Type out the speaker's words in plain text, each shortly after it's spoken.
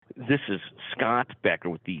This is Scott Becker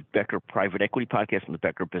with the Becker Private Equity Podcast and the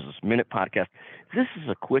Becker Business Minute Podcast. This is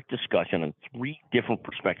a quick discussion on three different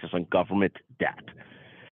perspectives on government debt.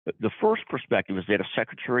 The first perspective is that of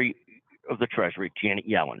Secretary of the Treasury, Janet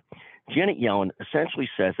Yellen. Janet Yellen essentially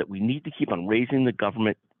says that we need to keep on raising the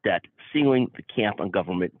government debt ceiling, the cap on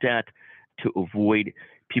government debt, to avoid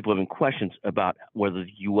people having questions about whether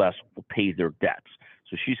the U.S. will pay their debts.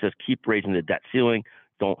 So she says keep raising the debt ceiling,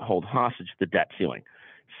 don't hold hostage the debt ceiling.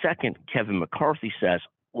 Second, Kevin McCarthy says,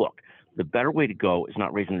 look, the better way to go is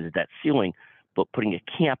not raising the debt ceiling, but putting a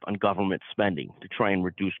cap on government spending to try and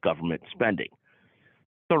reduce government spending.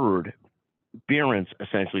 Third, Behrens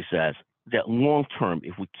essentially says that long term,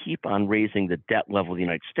 if we keep on raising the debt level of the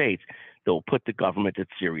United States, that will put the government at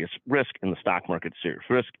serious risk and the stock market at serious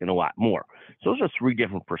risk and a lot more. So those are three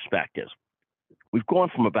different perspectives. We've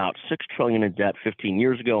gone from about $6 trillion in debt 15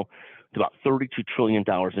 years ago to about $32 trillion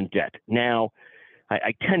in debt. Now,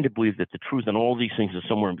 I tend to believe that the truth on all these things is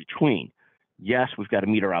somewhere in between. Yes, we've got to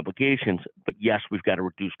meet our obligations, but yes, we've got to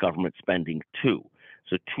reduce government spending too.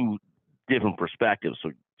 So two different perspectives.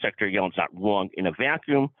 So Secretary Yellen's not wrong in a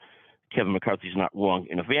vacuum. Kevin McCarthy's not wrong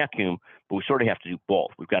in a vacuum, but we sort of have to do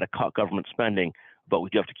both. We've got to cut government spending, but we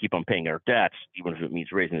do have to keep on paying our debts, even if it means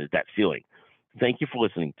raising the debt ceiling. Thank you for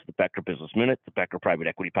listening to the Becker Business Minute, the Becker Private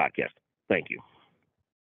Equity Podcast. Thank you.